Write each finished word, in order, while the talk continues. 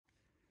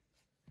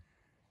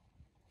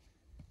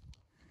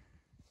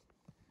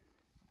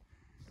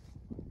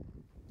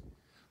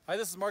Hi,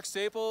 this is Mark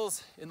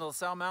Staples in the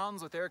Sal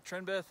Mountains with Eric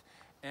Trinbith,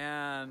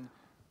 and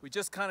we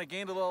just kind of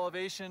gained a little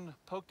elevation,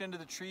 poked into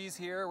the trees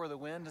here where the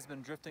wind has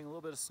been drifting a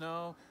little bit of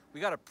snow.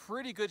 We got a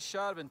pretty good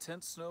shot of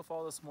intense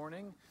snowfall this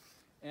morning,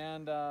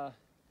 and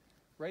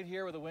right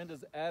here where the wind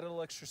has added a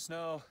little extra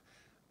snow.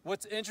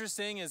 What's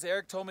interesting is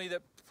Eric told me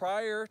that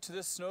prior to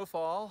this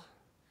snowfall,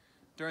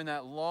 during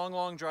that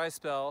long dry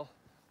spell,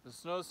 the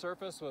snow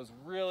surface was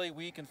really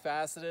weak and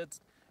faceted,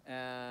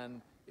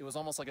 and it was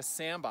almost like a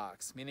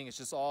sandbox, meaning it's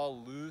just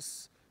all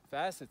loose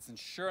facets. And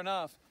sure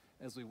enough,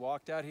 as we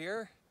walked out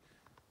here,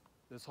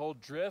 this whole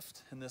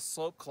drift and this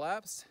slope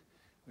collapsed.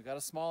 We got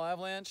a small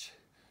avalanche.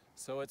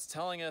 So it's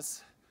telling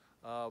us,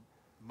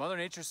 Mother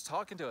Nature's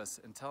talking to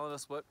us and telling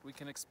us what we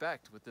can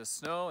expect with this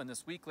snow and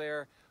this weak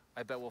layer.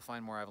 I bet we'll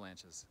find more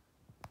avalanches.